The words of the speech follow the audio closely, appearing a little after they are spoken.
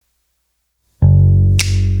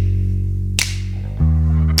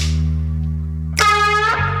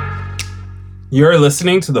You're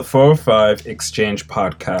listening to the 405 Exchange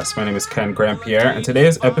podcast. My name is Ken Grand-Pierre, and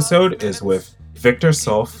today's episode is with Victor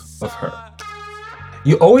Solf of Her.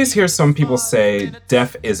 You always hear some people say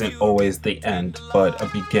death isn't always the end, but a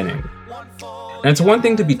beginning. And it's one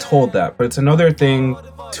thing to be told that, but it's another thing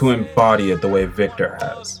to embody it the way Victor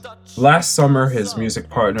has. Last summer, his music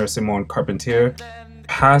partner, Simone Carpentier,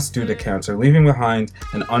 passed due to cancer, leaving behind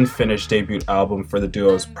an unfinished debut album for the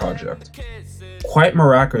duo's project. Quite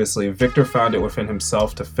miraculously, Victor found it within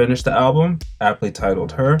himself to finish the album, aptly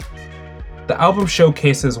titled Her. The album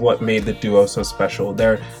showcases what made the duo so special,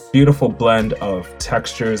 their beautiful blend of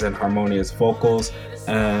textures and harmonious vocals,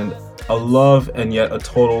 and a love and yet a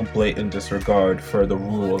total blatant disregard for the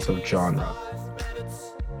rules of genre.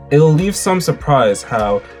 It'll leave some surprise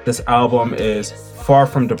how this album is far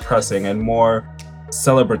from depressing and more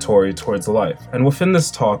celebratory towards life. And within this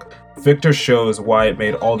talk, Victor shows why it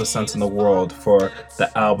made all the sense in the world for the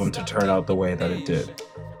album to turn out the way that it did.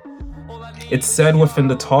 It's said within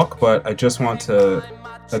the talk, but I just want to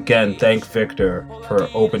again thank Victor for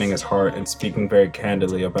opening his heart and speaking very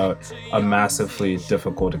candidly about a massively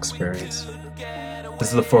difficult experience. This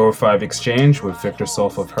is the 405 Exchange with Victor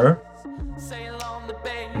Solf of Her.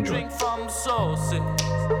 Enjoy.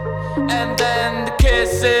 And then the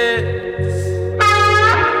kisses,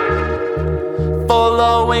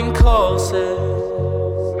 following courses,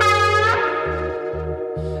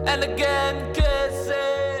 and again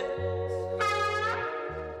kisses.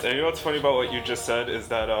 You know what's funny about what you just said is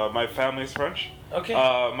that my family's French. Okay.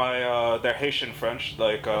 They're Haitian French,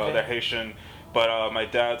 they're Haitian, but my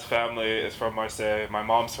dad's family is from Marseille. My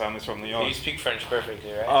mom's family's from Lyon. You speak French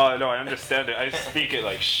perfectly, right? No, I understand it. I speak it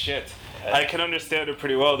like shit. I can understand it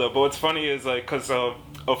pretty well though. But what's funny is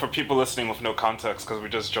for people listening with no context, because we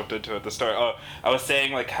just jumped into it at the start. I was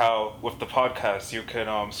saying like how with the podcast you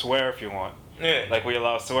can swear if you want. Yeah. Like we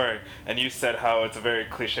allow swearing, and you said how it's a very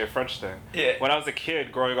cliche French thing. Yeah. When I was a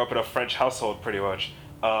kid, growing up in a French household, pretty much,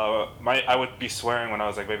 I would be swearing when I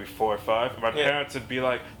was like maybe 4 or 5. My parents would be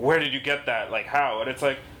like, "Where did you get that? Like how?" And it's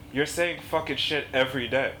like, you're saying fucking shit every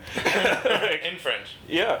day. Like, in French.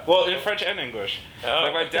 Yeah, well, in French and English. Oh,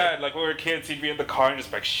 like my okay. dad, like when we were kids, he'd be in the car and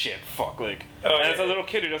just be like, "Shit, fuck," like. Oh, and as yeah. a little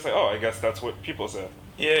kid, you're just like, "Oh, I guess that's what people say."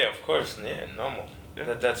 Yeah, of course. Yeah, normal.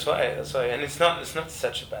 Yeah. That's why. And it's not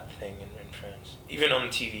such a bad thing in France. Even on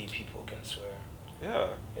TV, people can swear. Yeah,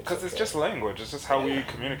 because it's okay. just language. It's just how we Yeah.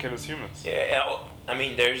 communicate as humans. Yeah, I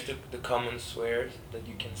mean, there's the common swears that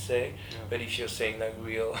you can say, but if you're saying like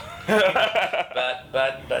real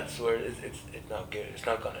bad swears, it's not good. It's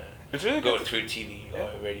not gonna It's really go good. through TV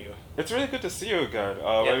or radio. It's really good to see you again.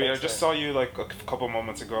 Yeah, I thanks, just man. saw you like a couple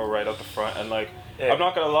moments ago, right at the front, and like Yeah. I'm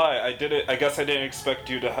not gonna lie, I guess I didn't expect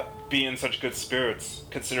you to be in such good spirits,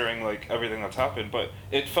 considering like everything that's happened. But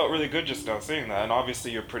it felt really good just now seeing that, and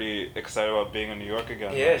obviously you're pretty excited about being in New York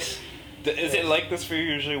again. Yes. Is it like this for you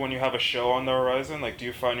usually when you have a show on the horizon? Like, do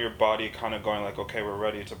you find your body kind of going like, okay, we're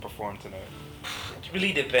ready to perform tonight? It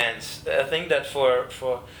really depends. I think that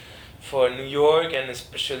for New York and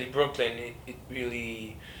especially Brooklyn, it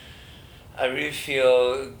really, I really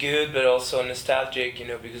feel good, but also nostalgic,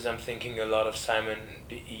 because I'm thinking a lot of Simon.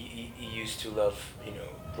 He used to love,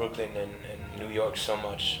 Brooklyn and New York so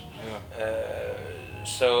much. Yeah.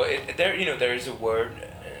 So there is a word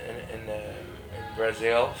in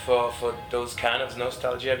Brazil for those kind of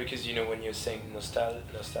nostalgia, because when you're saying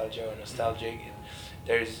nostalgia or nostalgic,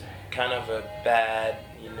 there's kind of a bad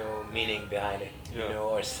meaning behind it,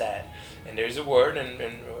 or sad. And there's a word and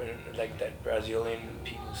like that Brazilian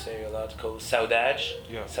people say a lot called saudade.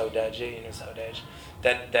 Yeah. Saudade, saudade.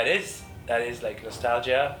 That is like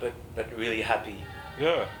nostalgia, but really happy.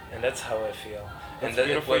 Yeah. And that's how I feel. That's and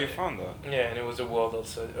beautiful you found that. Yeah, and it was a word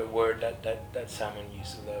that Simon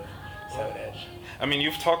used to love. Saudade. I mean,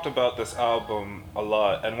 you've talked about this album a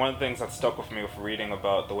lot, and one of the things that stuck with me with reading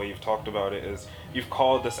about the way you've talked about it is you've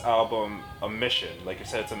called this album a mission. Like you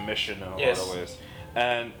said, it's a mission in a lot of ways.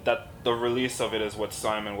 And that the release of it is what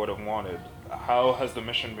Simon would have wanted. How has the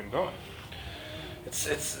mission been going?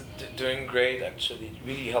 It's doing great, actually. It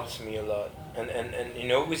really helps me a lot. And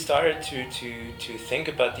we started to think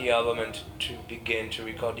about the album and to begin to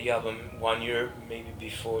record the album 1 year maybe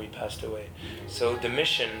before he passed away. So the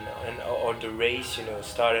mission or the race,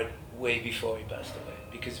 started way before he passed away,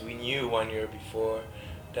 because we knew 1 year before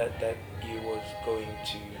that he was going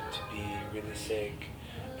to be really sick,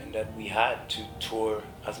 and that we had to tour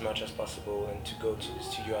as much as possible and to go to the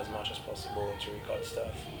studio as much as possible and to record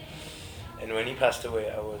stuff. And when he passed away,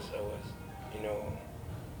 I was,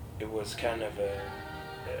 it was kind of a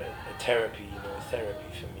therapy,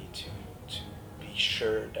 for me to be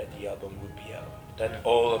sure that the album would be out, that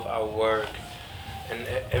all of our work and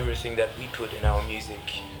everything that we put in our music.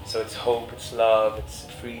 So it's hope, it's love, it's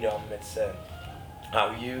freedom, it's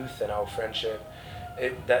our youth and our friendship.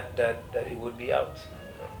 That it would be out.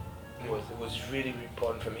 It was really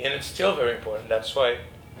important for me, and it's still very important. That's why,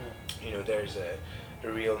 there's a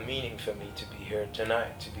real meaning for me to be here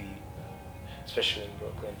tonight, to be, especially in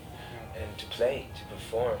Brooklyn, and to play, to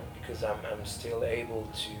perform, because I'm still able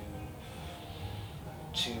to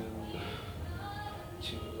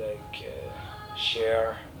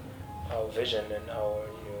share our vision and our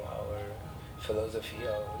philosophy,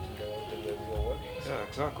 the way we are working. So. Yeah,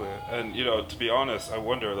 exactly. And to be honest, I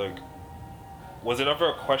wonder, like, was it ever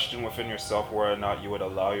a question within yourself whether or not you would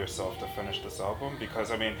allow yourself to finish this album? Because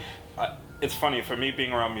I mean, it's funny for me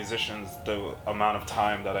being around musicians, the amount of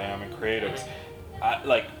time that I am in creatives,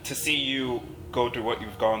 like to see you go through what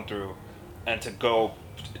you've gone through, and to go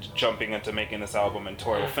jumping into making this album and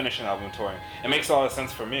touring, finishing album and touring. It makes a lot of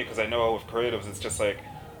sense for me because I know with creatives it's just like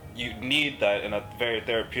you need that in a very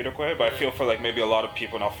therapeutic way. But I feel for like maybe a lot of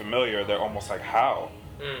people not familiar, they're almost like, how?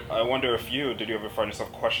 I wonder if did you ever find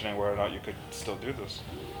yourself questioning whether or not you could still do this?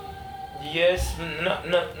 Yes, not.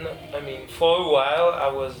 I mean, for a while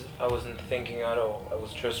I wasn't thinking at all. I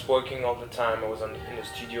was just working all the time. I was in the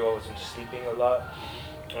studio. I was sleeping a lot,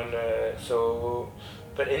 and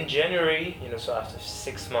But in January, so after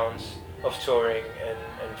 6 months of touring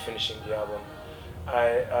and finishing the album,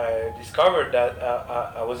 I discovered that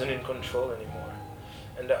I wasn't in control anymore,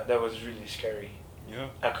 and that was really scary. Yeah.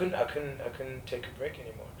 I couldn't take a break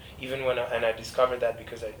anymore. Even when I discovered that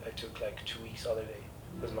because I took like 2 weeks holiday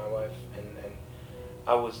with my wife, and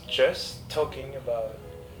I was just talking about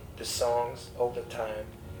the songs all the time,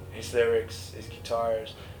 his lyrics, his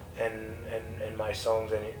guitars, and my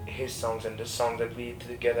songs and his songs and the song that we did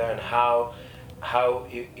together, and how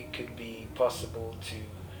it could be possible to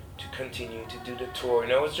continue to do the tour.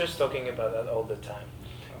 And I was just talking about that all the time.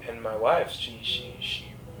 And my wife, she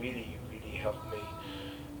really helped me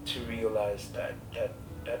to realize that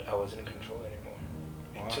I wasn't in control anymore.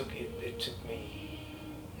 Wow. It took me,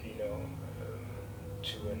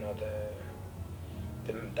 to another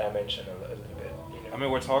dimension a little bit. I mean,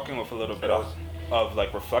 we're talking with a little bit of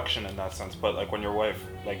like reflection in that sense, but like when your wife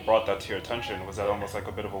like brought that to your attention, was that almost like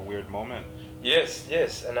a bit of a weird moment? Yes,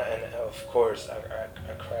 and of course I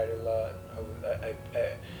cried a lot.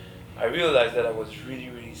 I realized that I was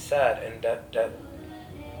really sad, and that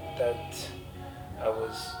I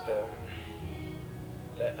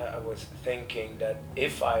was thinking that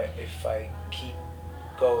if I keep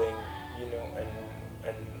going,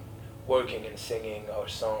 and working and singing our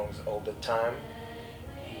songs all the time,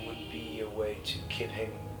 it would be a way to keep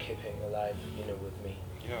him alive, with me.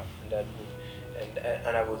 Yeah. And that would,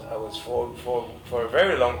 and I was for a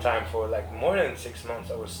very long time, for like more than 6 months,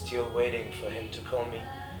 I was still waiting for him to call me,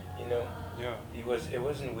 Yeah. It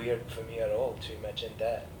wasn't weird for me at all to imagine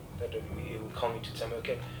that he would call me to tell me,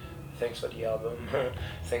 okay, thanks for the album,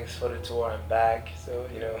 thanks for the tour, I'm back. So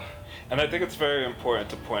And I think it's very important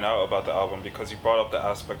to point out about the album, because you brought up the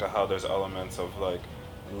aspect of how there's elements of like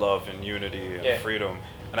love and unity and freedom.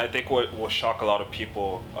 And I think what will shock a lot of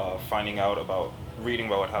people reading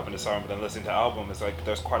about what happened to Siren, but then listening to the album, is like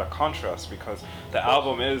there's quite a contrast, because the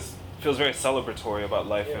album feels very celebratory about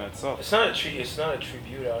life in itself. It's not a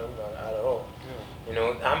tribute album at all.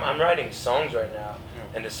 Yeah. I'm writing songs right now,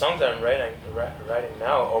 and the songs that I'm writing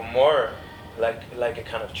now are more like a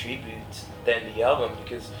kind of tribute than the album,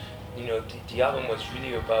 because the album was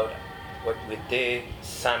really about what we did,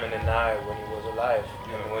 Simon and I, when he was alive.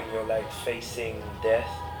 And when you're like facing death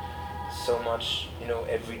so much,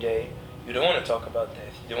 every day, you don't want to talk about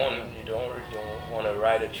death. You don't want to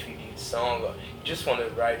write a tribute song. Or you just want to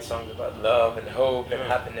write songs about love and hope and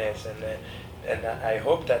happiness. And I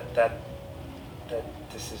hope that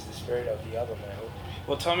this is the spirit of the album. I hope.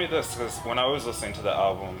 Well, tell me this, because when I was listening to the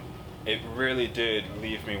album, it really did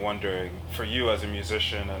leave me wondering, for you as a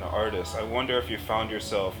musician and an artist, I wonder if you found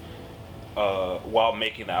yourself while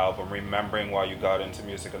making the album remembering why you got into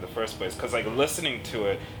music in the first place, because like listening to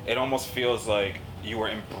it, it almost feels like you were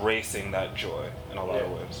embracing that joy in a lot of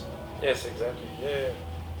ways. Yes, exactly. Yeah.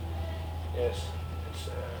 Yes,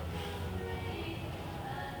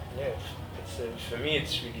 it's for me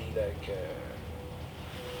it's really like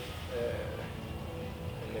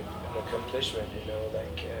an accomplishment.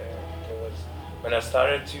 Like there was, when I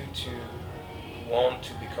started to want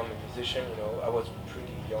to become a musician, I was pretty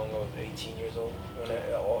young. I was 18 years old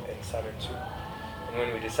in Siren too. And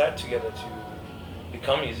when we decided together to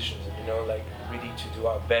become musicians, like really to do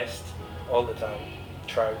our best all the time,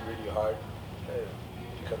 try really hard,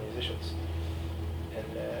 become musicians. And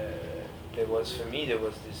there was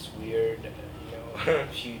this weird,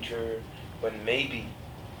 future when maybe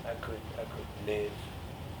I could live,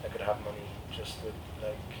 I could have money just with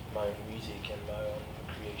like my own music and my own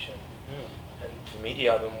creation. And to me the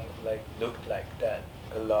album like looked like that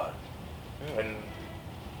a lot. And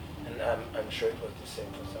I'm sure it was the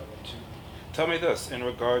same for Simon too. Tell me this, in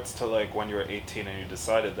regards to like when you were 18 and you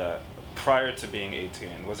decided that, prior to being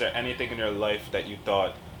 18, was there anything in your life that you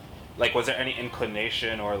thought, like was there any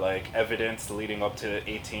inclination or like evidence leading up to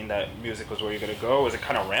 18 that music was where you're gonna go? Or was it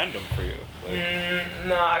kind of random for you? Like,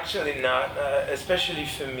 no, actually not. Especially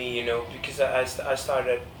for me, you know, because I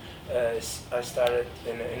started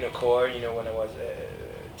in a choir, you know, when I was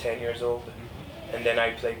 10 years old, and then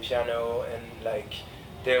I played piano, and like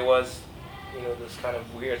there was, you know, this kind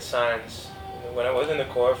of weird signs. You know, when I was in the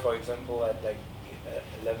choir, for example, at like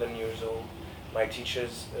 11 years old, my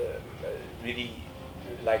teachers really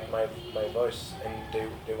liked my voice, and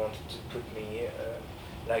they wanted to put me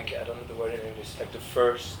like, I don't know the word in English, like the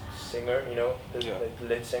first singer, you know, like the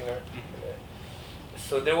lead singer.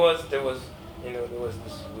 So there was you know, there was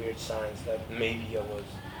this weird signs that maybe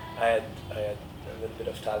I had a little bit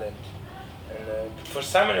of talent, and for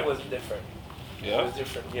Simon it was different. Yeah. It was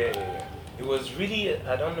different. Yeah. It was really,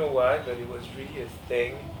 I don't know why, but it was really a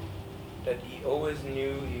thing that he always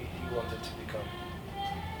knew he wanted to become.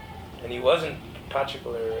 And he wasn't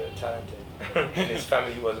particularly talented. In his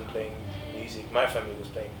family wasn't playing music. My family was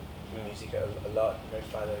playing music a lot. My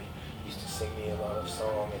father used to sing me a lot of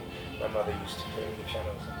songs, and my mother used to play the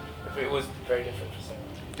piano. It was very different for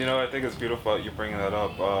Simon. you know, I think it's beautiful that you bringing that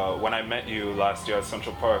up. When I met you last year at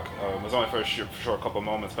Central Park, it was only for a short couple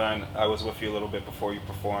moments, but I was with you a little bit before you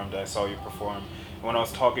performed. I saw you perform. And when I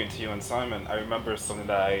was talking to you and Simon, I remember something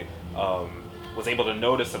that I was able to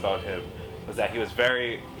notice about him was that he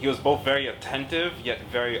was both very attentive yet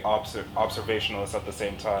very observationalist at the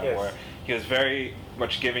same time. Yes. Where he was very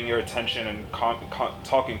much giving your attention and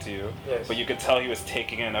talking to you, yes. but you could tell he was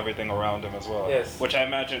taking in everything around him as well. Yes. Which I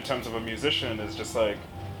imagine in terms of a musician is just like,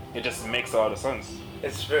 it just makes a lot of sense. It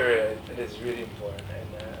is really important,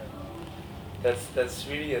 and that's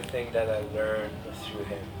really a thing that I learned through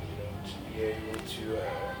him. You know, to be able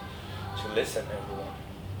to listen to everyone,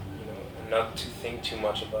 you know, and not to think too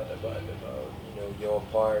much about you know, your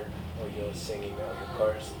part or your singing or your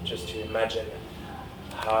chorus. Just to imagine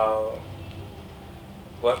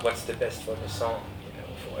what's the best for the song, you know,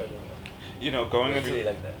 for everyone. You know, going really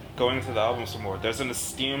like that. Going into the album some more, there's an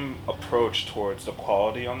esteemed approach towards the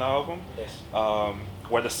quality on the album. Yes.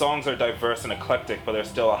 Where the songs are diverse and eclectic, but there's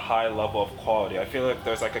still a high level of quality. I feel like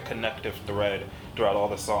there's like a connective thread throughout all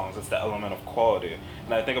the songs. It's the element of quality.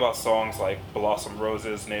 And I think about songs like Blossom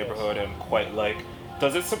Roses, Neighborhood, and Quite Like.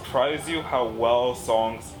 Does it surprise you how well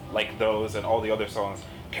songs like those and all the other songs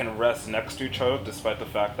can rest next to each other despite the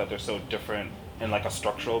fact that they're so different in like a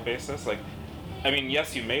structural basis? Like, I mean,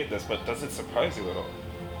 yes, you made this, but does it surprise you at all?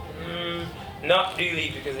 Not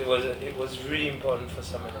really, because it was really important for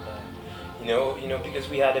Simon and I. You know, because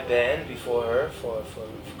we had a band before her for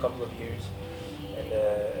a couple of years, and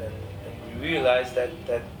we realized that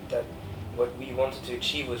what we wanted to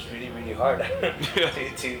achieve was really hard.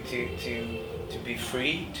 to be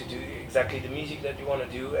free to do exactly the music that you want to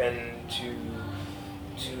do, and to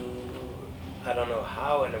I don't know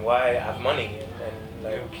how and why have money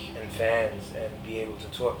and fans and be able to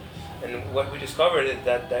tour. And what we discovered is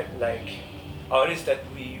that like artists that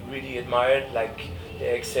we really admired, like the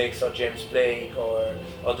XX or James Blake or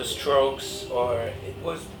the Strokes, or it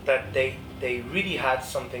was that they really had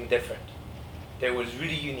something different. They was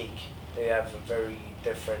really unique. They have a very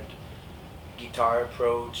different guitar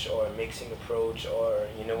approach or mixing approach, or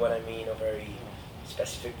you know what I mean, or very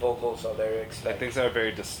specific vocals or lyrics. Like things that are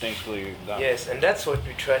very distinctly done. Yes, and that's what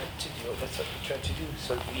we tried to do.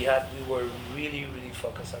 So we were really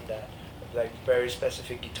focused on that. Like very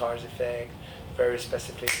specific guitars effect, very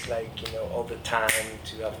specific, like, you know, all the time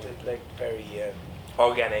to have the like very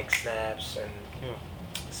organic snaps, and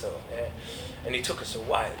so and it took us a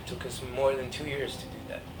while. It took us more than 2 years to do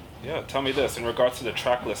that. Yeah, tell me this, in regards to the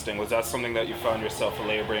track listing, was that something that you found yourself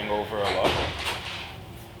laboring over a lot?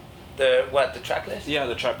 The track list? Yeah,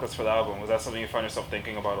 the track list for the album. Was that something you found yourself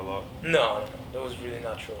thinking about a lot? No, that was really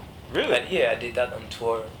natural. Really? But yeah, I did that on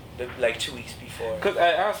tour, like 2 weeks before. Because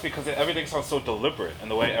I asked because everything sounds so deliberate in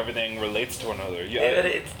the way everything relates to one another. Yeah, but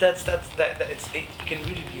it can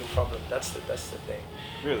really be a problem. That's the thing.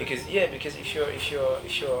 Really? Because if you're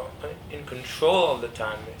in control all the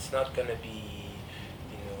time, it's not gonna be,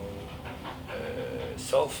 you know,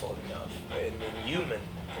 soulful enough and human.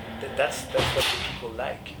 And that's what the people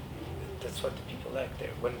like. That's what the people like.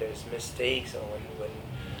 There when there's mistakes, or when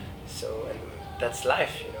and that's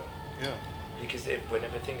life, you know. Yeah. because when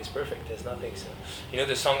everything is perfect, there's nothing. So,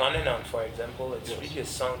 the song On and On, for example, it's really a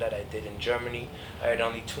song that I did in Germany. I had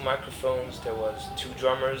only 2 microphones. There was 2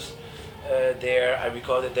 drummers there. I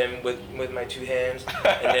recorded them with my 2 hands,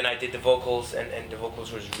 and then I did the vocals, and the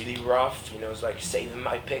vocals was really rough. It was like saving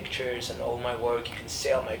my pictures and all my work. You can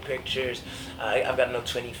sell my pictures. I've got no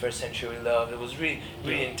 21st century love. It was really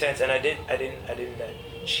intense, and I didn't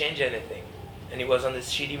change anything, and it was on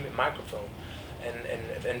this shitty microphone,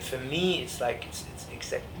 and for me it's like it's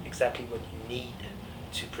exactly what you need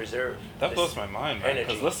to preserve. That blows my mind, man.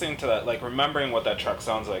 Because listening to that, like remembering what that track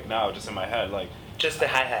sounds like now, just in my head, like just the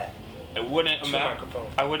hi-hat. It wouldn't.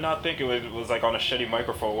 I would not think it was like on a shitty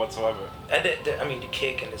microphone whatsoever. And the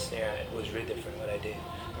kick and the snare, it was really different what I did.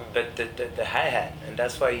 But the hi-hat, and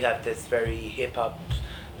that's why you have this very hip-hop,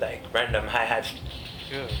 like random hi-hat.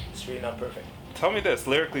 Yeah. It's really not perfect. Tell me this,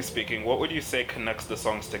 lyrically speaking, what would you say connects the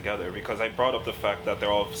songs together? Because I brought up the fact that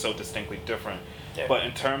they're all so distinctly different. Yeah. But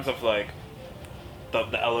in terms of like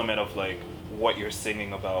the element of like what you're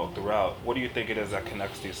singing about throughout, what do you think it is that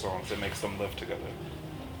connects these songs that makes them live together?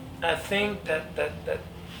 I think that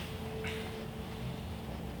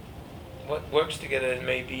what works together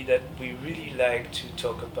may be that we really like to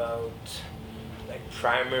talk about like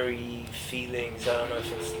primary feelings. I don't know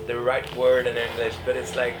if it's the right word in English, but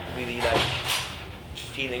it's like really like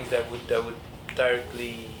feelings that would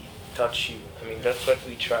directly touch you. I mean, that's what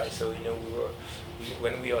we try. So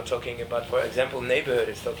when we are talking about, for example, Neighborhood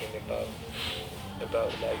is talking about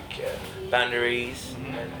like boundaries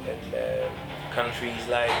and countries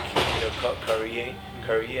like Korean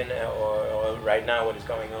or right now what is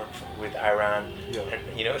going on with Iran. Yeah.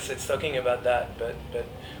 And so it's talking about that, but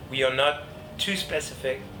we are not too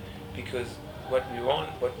specific, because what we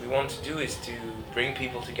want to do is to bring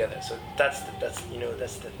people together. So that's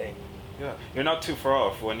the thing. Yeah, you're not too far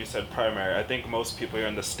off when you said primary. I think most people here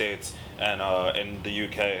in the States and in the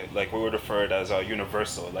UK, like we would refer it as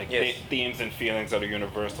universal, like themes and feelings that are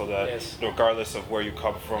universal, that regardless of where you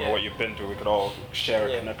come from or what you've been through, we could all share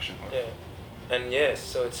a connection with. Yeah, and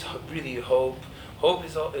so it's really hope. Hope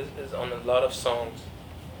is on a lot of songs.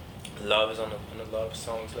 Love is on a lot of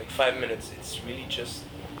songs. Like 5 minutes, it's really just,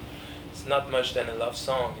 it's not much than a love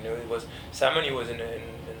song. It was Simon was in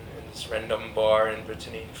this random bar in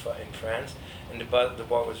Brittany in France, and the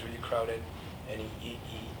bar was really crowded, and he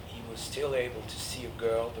was still able to see a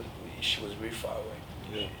girl, but she was really far away.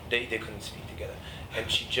 Yeah. They couldn't speak together, and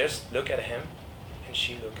she just looked at him, and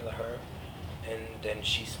she looked at her, and then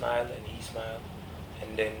she smiled and he smiled,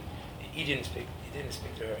 and then he didn't speak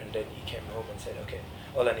to her, and then he came home and said, okay,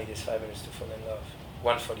 all I need is 5 minutes to fall in love.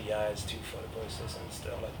 1 for the eyes, 2 for the voices, and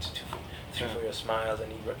still like 3 for your smiles,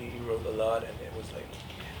 and he wrote a lot, and it was like.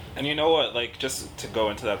 And you know what, like, just to go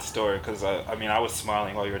into that story, because I was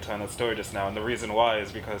smiling while you were telling that story just now, and the reason why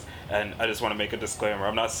is because, and I just want to make a disclaimer,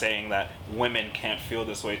 I'm not saying that women can't feel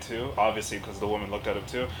this way too, obviously, because the woman looked at him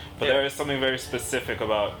too, but there is something very specific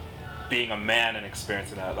about being a man and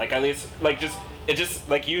experiencing that. Like, at least, like,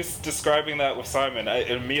 like you describing that with Simon,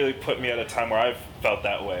 it immediately put me at a time where I've felt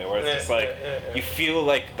that way, where it's just like, you feel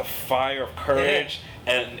like the fire of courage,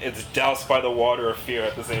 and it's doused by the water of fear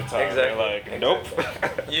at the same time. Exactly. You're like, nope.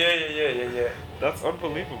 Yeah. That's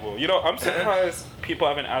unbelievable. I'm surprised people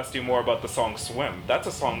haven't asked you more about the song Swim. That's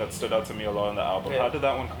a song that stood out to me a lot on the album. How did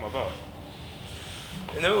that one come about?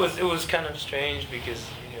 It was kind of strange because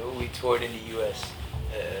we toured in the US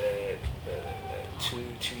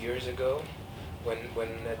 2 years ago when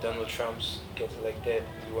Donald Trump's gets elected.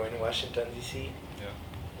 We were in Washington D.C. Yeah.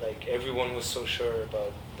 Like everyone was so sure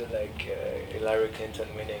about the Hillary Clinton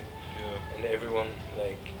winning, and everyone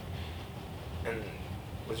and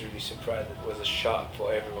was really surprised. It was a shock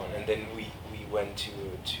for everyone. And then we went to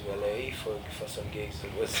LA for some gigs.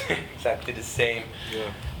 It was exactly the same.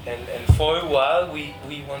 Yeah. And for a while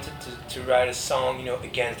we wanted to write a song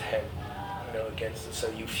against him, so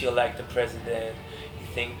you feel like the president. You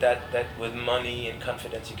think that with money and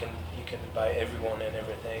confidence you can buy everyone and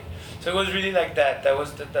everything. So it was really like that. That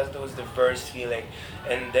was the first feeling.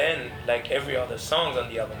 And then, like every other song on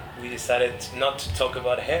the album, we decided not to talk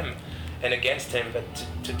about him and against him, but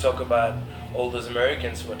to talk about all those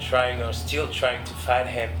Americans who are still trying to fight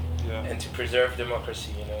him and to preserve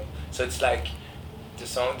democracy. So it's like the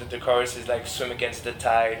song, the chorus is like swim against the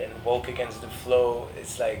tide and walk against the flow.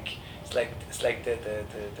 It's like the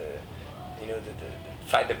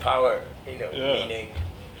fight the power, meaning.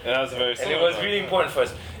 Yeah, that's very and it was really important for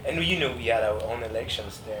us. And we had our own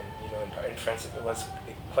elections then. In France it was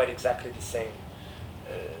quite exactly the same.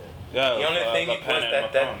 The only thing was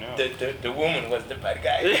that the woman was the bad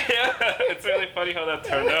guy. Yeah, it's really funny how that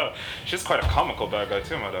turned out. She's quite a comical bad guy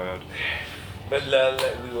too, my dad. But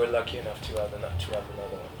we were lucky enough to have another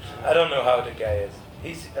one. I don't know how the guy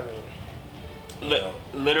is. I mean,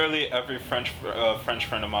 literally every French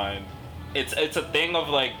friend of mine, it's a thing of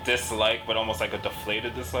like dislike, but almost like a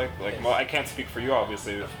deflated dislike. Like, yes. Well, I can't speak for you,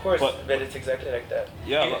 obviously. Of course, but it's exactly like that.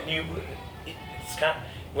 Yeah. It's kind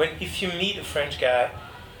of, if you meet a French guy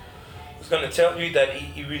who's gonna tell you that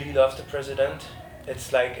he really loves the president,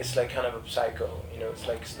 it's like kind of a psycho.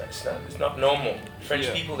 It's not normal.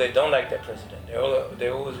 French people, they don't like their president. They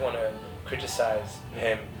always want to criticize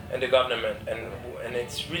him and the government, and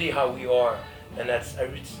it's really how we are. And I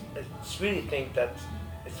really think that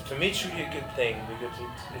for me it's really a good thing, because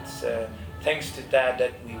it's thanks to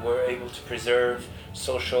that we were able to preserve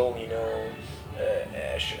social,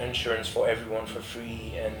 insurance for everyone for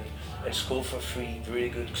free, and school for free, really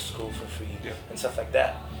good school for free, and stuff like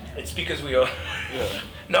that. It's because we are.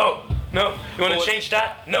 No. You want to change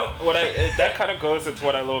that? No. That kind of goes into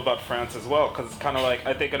what I love about France as well, because it's kind of like,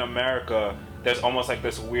 I think in America there's almost like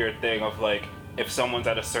this weird thing of like, if someone's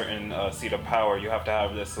at a certain seat of power, you have to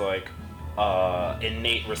have this like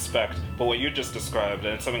innate respect. But what you just described,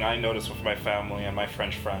 and it's something I noticed with my family and my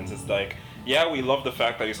French friends, is like, yeah, we love the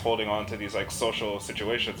fact that he's holding on to these like social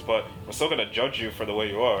situations, but we're still gonna judge you for the way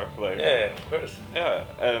you are. Like, yeah, of course. Yeah,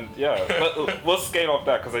 and but we'll skate off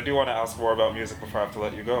that, because I do want to ask more about music before I have to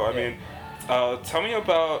let you go. I mean, tell me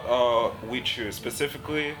about We Choose,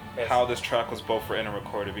 specifically how this track was both written and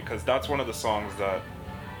recorded, because that's one of the songs that,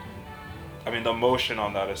 I mean, the emotion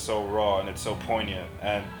on that is so raw and it's so poignant.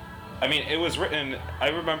 And I mean, it was written, I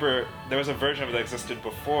remember there was a version of it that existed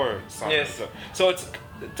before Song. Yes. So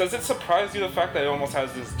does it surprise you, the fact that it almost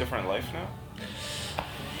has this different life now?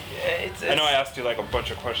 I know I asked you like a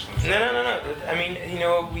bunch of questions. No. I mean,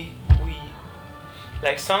 we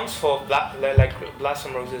like songs for like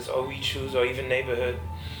Blossom Roses or We Choose or even Neighborhood.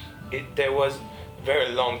 There was a very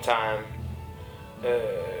long time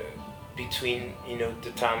between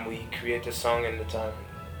the time we create a song and the time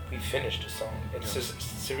we finish the song.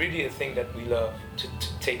 It's really a thing that we love, to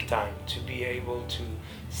take time, to be able to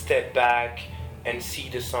step back and see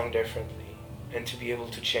the song differently, and to be able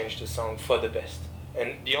to change the song for the best.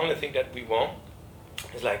 And the only thing that we want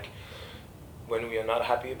is, like, when we are not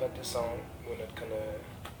happy about the song, we're not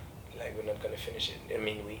gonna finish it. I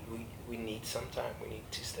mean, we need some time. We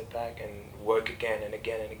need to step back and work again and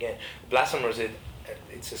again and again. Blossom Roses,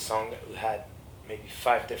 it's a song that we had maybe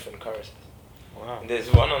 5 different choruses. Wow. And there's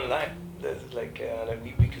one online. There's like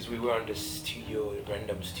because we were on the studio, a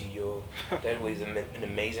random studio. That was an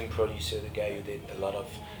amazing producer, the guy who did a lot of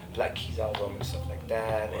Black Keys album and stuff like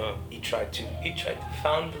that. Wow. And he tried to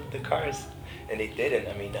found the chorus, and it didn't.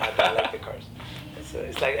 I mean, I don't like the chorus.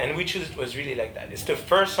 It's like, and We Choose was really like that. It's the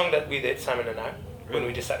first song that we did, Simon and I, when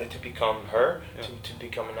we decided to become Her, to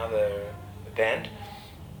become another band.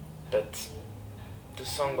 But the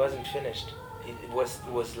song wasn't finished. It was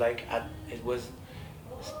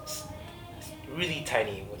really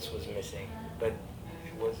tiny what was missing, but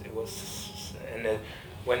it was and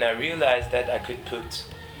when I realized that I could put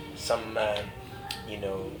some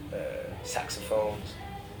saxophones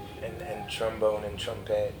and trombone and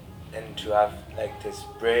trumpet, and to have like this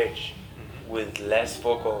bridge with less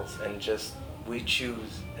vocals and just We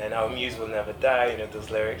Choose and Our Muse Will Never Die,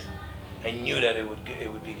 those lyrics, I knew that it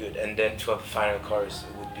would be good. And then to have a final chorus,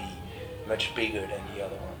 it would be much bigger than the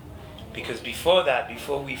other one. Because before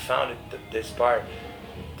we found this part,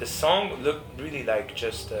 the song looked really like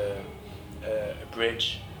just a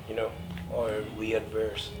bridge, or a weird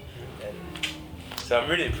verse. And so I'm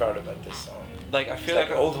really proud about this song. Like, I feel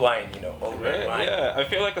like old wine, old red wine. Yeah, I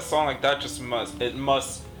feel like a song like that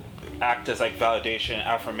must act as like validation,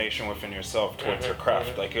 affirmation within yourself towards your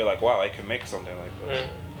craft. Like, you're like, wow, I can make something like this.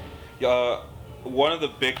 One of the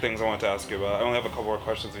big things I wanted to ask you about, I only have a couple more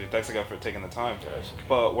questions of you. Thanks again for taking the time.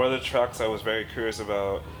 But one of the tracks I was very curious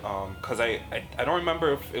about, because I don't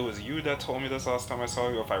remember if it was you that told me this last time I saw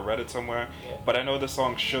you, or if I read it somewhere, but I know the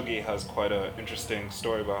song Shuggy has quite an interesting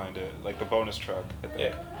story behind it, like the bonus track, I think.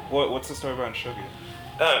 Yeah. What's the story behind Shuggy?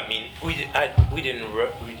 I mean, we didn't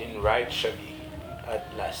write Shuggy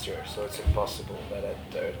last year, so it's impossible that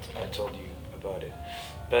I told you about it.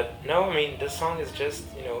 But no, I mean, the song is just,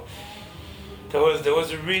 there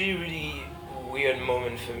was a really, really weird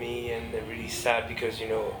moment for me, and really sad, because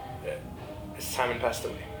Simon passed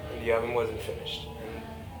away and the album wasn't finished,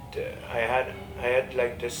 and I had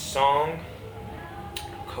like this song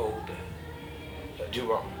called Do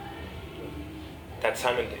Wrong that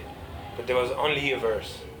Simon did, but there was only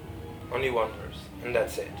one verse, and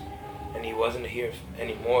that's it, and he wasn't here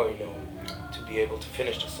anymore, to be able to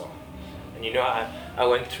finish the song. And I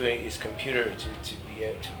went through his computer to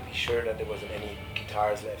be sure that there wasn't any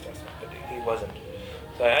guitars left or something, but it wasn't.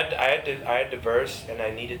 So I had the verse, and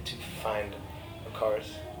I needed to find a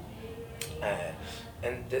chorus.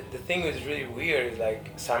 And the thing was really weird is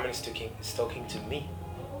like Simon is talking to me.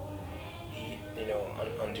 He,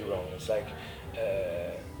 on Do Wrong. It's like,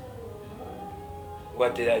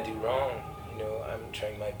 what did I do wrong? I'm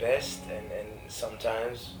trying my best, and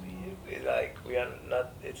sometimes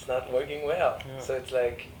it's not working well. Yeah.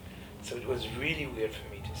 So it was really weird for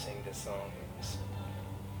me to sing this song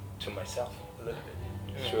to myself a little bit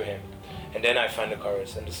through him. And then I find the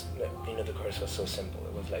chorus, and the chorus was so simple.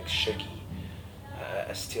 It was like, Shuggy,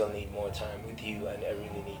 I still need more time with you, and I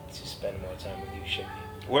really need to spend more time with you, Shuggy.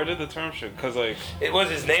 Where did the term Shuggy? Because it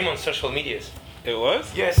was his name on social medias. It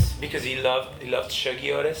was? Yes, because he loved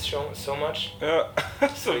Shuggy Otis so much. Yeah,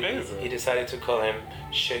 that's so amazing. He decided to call him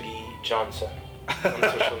Shuggy Johnson on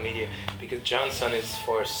social media, because Johnson is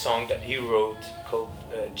for a song that he wrote called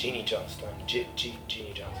Jeannie Johnston.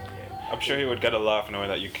 Jeannie Johnston. Yeah. I'm sure he would get a laugh knowing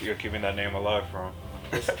that you're keeping that name alive for him.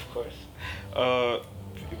 Yes, of course.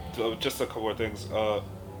 Just a couple of things.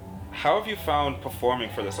 How have you found performing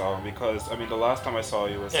for this album? Because the last time I saw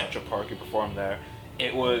you was Central Park. You performed there.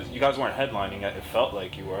 It was, you guys weren't headlining it. It felt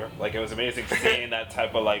like you were. Like, it was amazing seeing that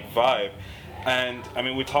type of vibe. And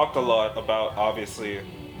we talked a lot about obviously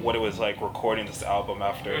what it was like recording this album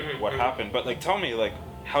after what happened. But tell me,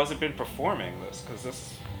 how's it been performing this? Because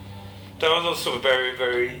that was also a very,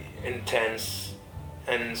 very intense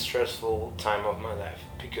and stressful time of my life,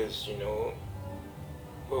 because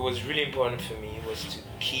what was really important for me was to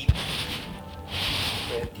keep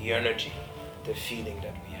the energy, the feeling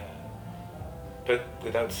that we had. But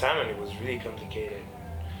without Simon, it was really complicated.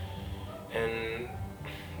 And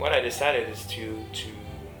what I decided is to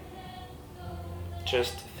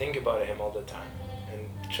just think about him all the time and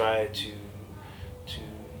try to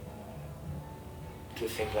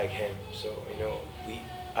think like him. So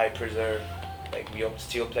I preserve, we are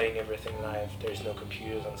still playing everything live. There's no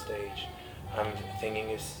computers on stage. I'm thinking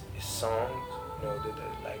his song,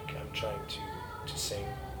 I'm trying to sing,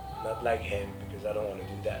 not like him, because I don't want to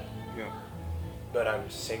do that. Yeah. But I'm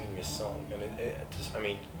singing his song, and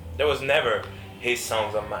there was never his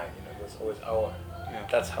songs on mine. It was always our. Yeah.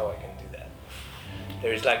 That's how I can do that.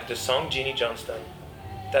 There is the song Jeannie Johnston,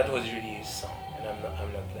 that was really his song, and I'm not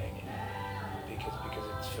playing it because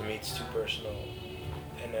it's, for me, it's too personal,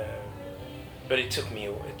 and but it took me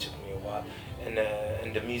a while, and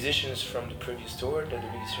the musicians from the previous tour, the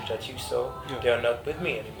musicians that you saw, they are not with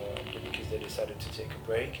me anymore because they decided to take a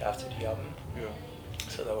break after the album. Yeah.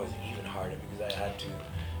 So that was even harder because I had to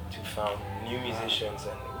find new musicians,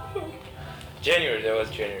 and January. That was.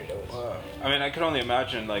 Wow. I could only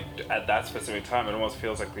imagine at that specific time, it almost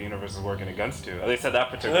feels like the universe is working against you. At least at that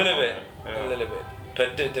particular a little moment. A little bit.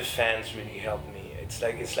 But the fans really helped me. It's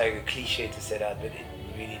like a cliche to say that, but it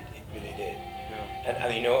really did. Yeah. And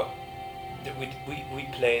we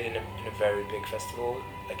played in a very big festival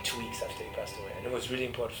 2 weeks after he passed away, and it was really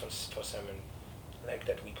important for Simon,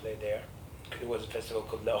 that we played there. It was a festival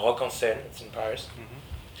called La Rock en Seine. It's in Paris,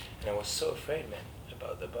 and I was so afraid, man,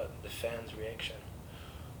 about the fans' reaction.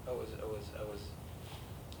 I was,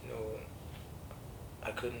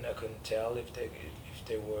 I couldn't tell if they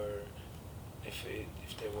would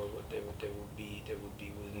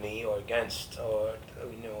be with me or against, or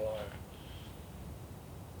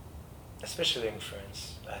especially in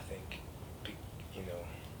France, I think,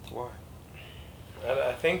 Why?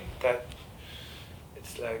 I think that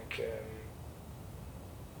it's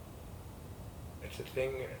it's a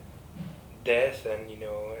thing, death and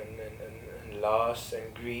and loss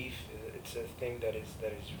and grief. It's a thing that is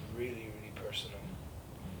really, really personal.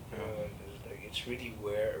 It's really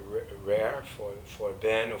rare for a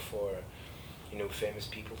band or for famous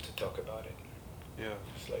people to talk about it. Yeah.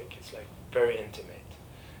 It's very intimate,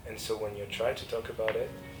 and so when you try to talk about it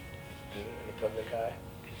in the public eye,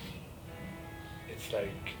 it's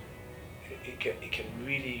it can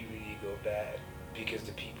really, really go bad, because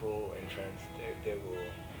the people in France,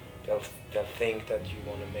 they'll think that you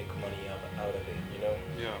want to make money out of it,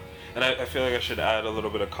 Yeah, and I feel like I should add a little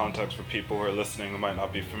bit of context for people who are listening who might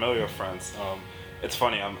not be familiar with France. It's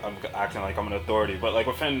funny, I'm acting like I'm an authority, but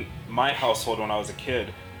within my household when I was a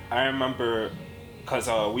kid, I remember, because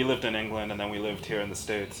we lived in England and then we lived here in the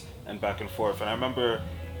States and back and forth, and I remember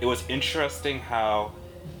it was interesting how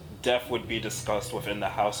death would be discussed within the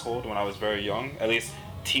household when I was very young, at least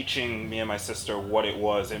teaching me and my sister what it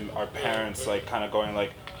was, and our parents kind of going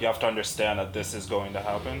you have to understand that this is going to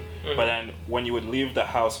happen. But then when you would leave the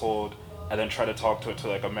household and then try to talk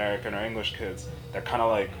to American or English kids, they're kind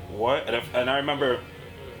of what? And I remember,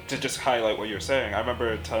 to just highlight what you're saying, I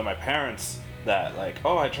remember telling my parents that, like,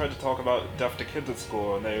 oh, I tried to talk about deaf to kids at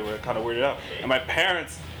school and they were kind of weirded out. And my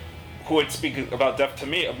parents, who would speak about deaf to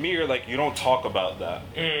me, are like, you don't talk about that.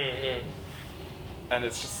 Mm-hmm. And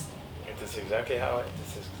it's just... This is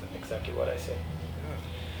exactly what I said.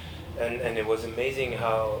 Yeah. And it was amazing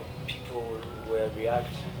how people were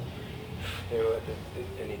react.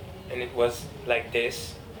 And it was like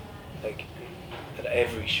this, like at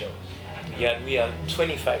every show. We had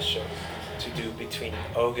 25 shows to do between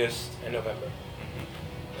August and November.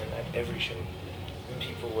 And at every show,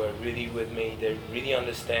 people were really with me. They really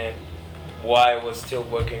understand why I was still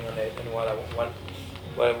working on it and what I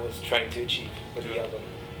was trying to achieve with the album.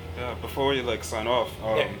 Yeah, before we like sign off,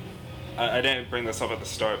 I didn't bring this up at the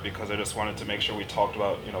start because I just wanted to make sure we talked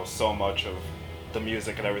about, so much of the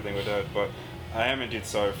music and everything we did, but I am indeed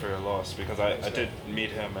sorry for your loss because I did meet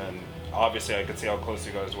him and obviously I could see how close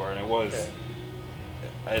you guys were, and it was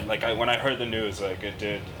when I heard the news, like it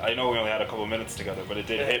did, I know we only had a couple minutes together, but it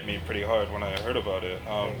did hit me pretty hard when I heard about it.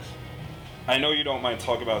 I know you don't mind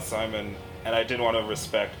talking about Simon, and I did want to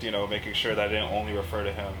respect, making sure that I didn't only refer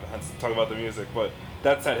to him and talk about the music, but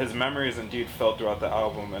that said, his memory is indeed felt throughout the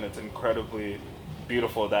album, and it's incredibly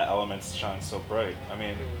beautiful that Elements shine so bright. I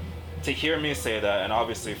mean, to hear me say that, and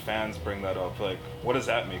obviously fans bring that up, like, what does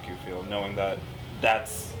that make you feel, knowing that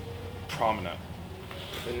that's prominent?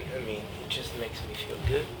 I mean, it just makes me feel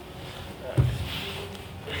good.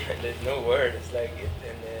 There's no word. It's like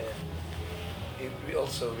it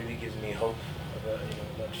also really gives me hope about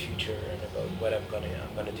about future and about what I'm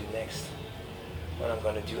gonna do next, what I'm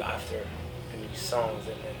gonna do after the new songs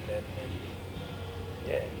and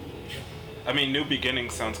yeah. I mean, new beginning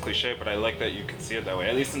sounds cliche, but I like that you can see it that way.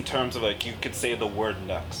 At least in terms of like you could say the word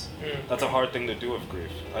next. That's a hard thing to do with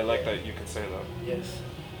grief. I like that you can say that. Yes.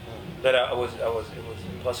 But it was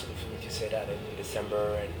impossible for me to say that in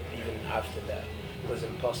December and even after that. It was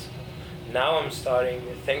impossible. Now I'm starting,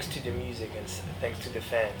 thanks to the music and thanks to the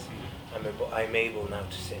fans, I'm able now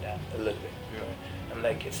to say that a little bit. Yeah. I'm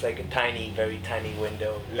like, it's like a very tiny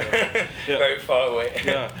window, Yeah. very far away.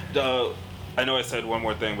 Yeah. I know I said one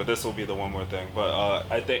more thing, but this will be the one more thing. But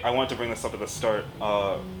I think I want to bring this up at the start.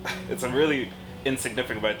 It's a really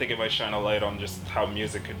insignificant, but I think it might shine a light on just how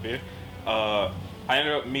music could be. I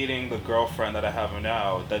ended up meeting the girlfriend that I have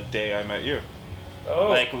now that day I met you. Oh.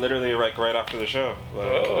 Like literally like right after the show.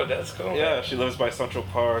 Like, oh, that's cool. Yeah, Man. she lives by Central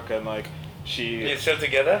Park and like You're still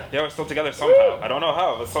together? Yeah, we're still together somehow. Woo! I don't know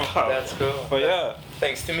how, but somehow. That's cool. But yeah.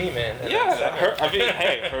 Thanks to me, man. And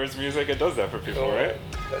hey, hers music, it does that for people, cool. right?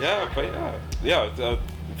 That's But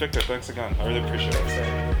Victor, thanks again. I really appreciate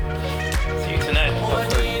it. See you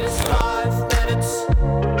tonight.